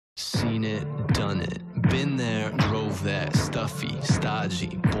Seen it, done it, been there, drove that. Stuffy,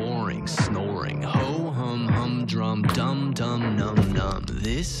 stodgy, boring, snoring. Ho, hum, humdrum, dum, dum, num, num.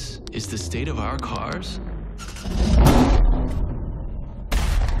 This is the state of our cars?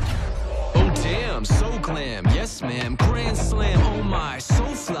 Oh damn, so glam, yes ma'am, grand slam. Oh my, so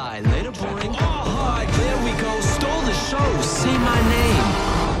fly, later boring. Oh hi, there we go, stole the show. Say my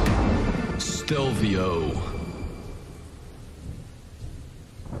name, Stelvio.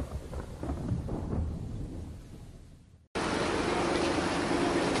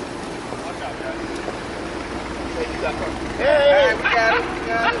 Hey, we got it.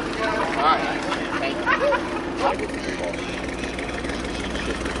 All right. Thank you.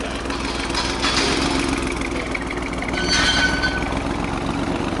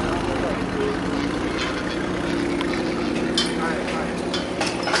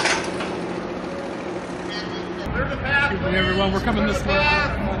 Clear the path, Good morning, everyone. We're coming this way.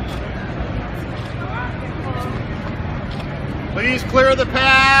 Please clear the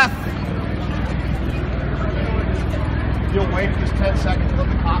path. You'll wait just 10 seconds, let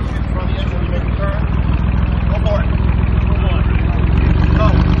the cops in front of you when you make a turn. Go for it. Go.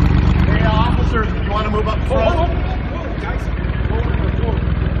 Hey, officers, if you want to move up front.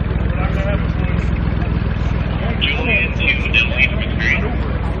 Julian to Italy to experience.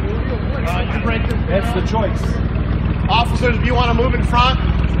 You break them. That's the choice. Officers, if you want to move in front.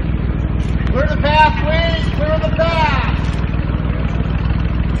 Clear the path, please. Clear the path.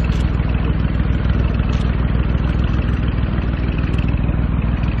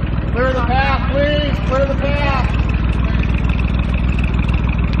 Clear the path, please. Clear the path.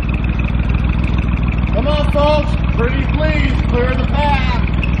 Come on, folks. Pretty please. Clear the path.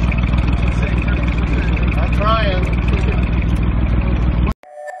 I'm trying.